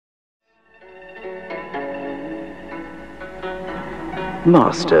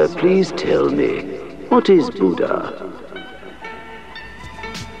Master, please tell me, what is Buddha?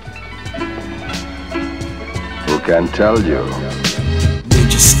 Who can tell you?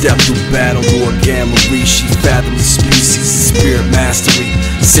 Ninja step through battle, Lord Gamma, RIISHII, fathomless species, spirit mastery.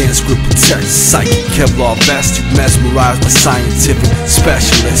 Sanskrit protects, psychic Kevlar vest, you mesmerized by scientific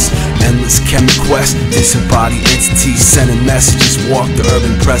specialists. Endless chemic quest, disembodied entities sending messages, walk the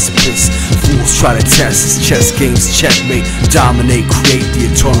urban precipice. Fools try to test us, chess games checkmate, dominate, create the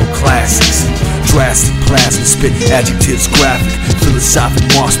eternal classics. Drastic plasma spit, adjectives graphic, philosophic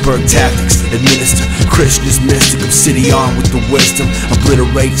Mossberg tactics, administer Krishna's mystic obsidian with the wisdom,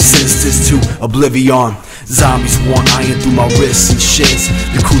 obliterate sinisters to oblivion. Zombies want iron through my wrists and shins.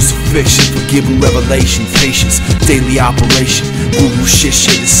 The crucifixion, forgiving revelation, patience, daily operation. Guru shit,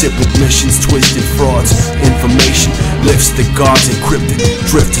 to sip with missions, twisted frauds, information. Lifts the guards encrypted,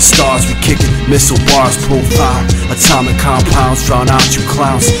 drift to stars, we kick it. Missile bars profound, atomic compounds drown out you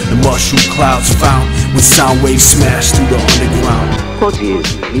clowns. The mushroom clouds found when sound waves smash through the underground. What is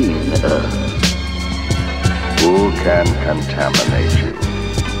clean earth? Who can contaminate you?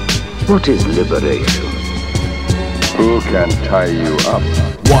 What is liberation? Who can tie you up?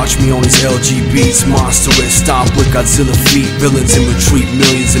 Watch me on these LG beats, monstrous, stomp with Godzilla feet. Villains in retreat,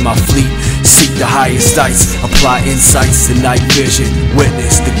 millions in my fleet. Seek the highest heights, apply insights to night vision.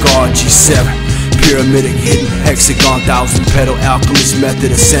 Witness the God G7. Pyramidic hidden hexagon, thousand petal alchemist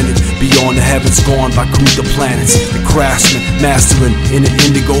method ascended beyond the heavens, gone by the planets. The craftsman mastering in the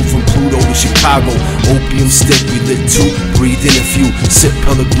indigo from Pluto to Chicago. Opium stick we lit two, breathe in a few. Sip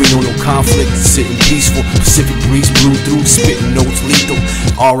Pellegrino, no conflict, sitting peaceful. Pacific breeze blew through, spitting notes lethal.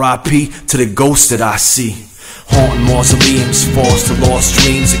 R.I.P. to the ghosts that I see. Haunting mausoleums, false to lost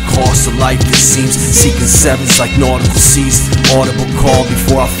dreams. It costs a life, it seems. Seeking sevens like nautical seas. Audible call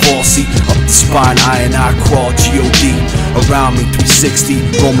before I fall. See, up the spine, I crawl. G.O.D. Around me,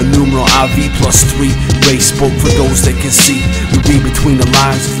 360. Roman numeral IV +3. Race spoke for those that can see. We read between the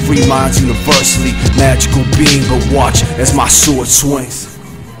lines of free minds universally. Magical being, but watch as my sword swings.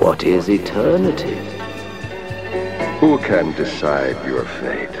 What is eternity? Who can decide your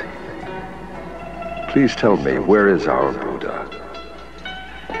fate? Please tell me, where is our Buddha?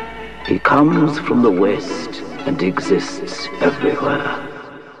 He comes from the West and exists everywhere.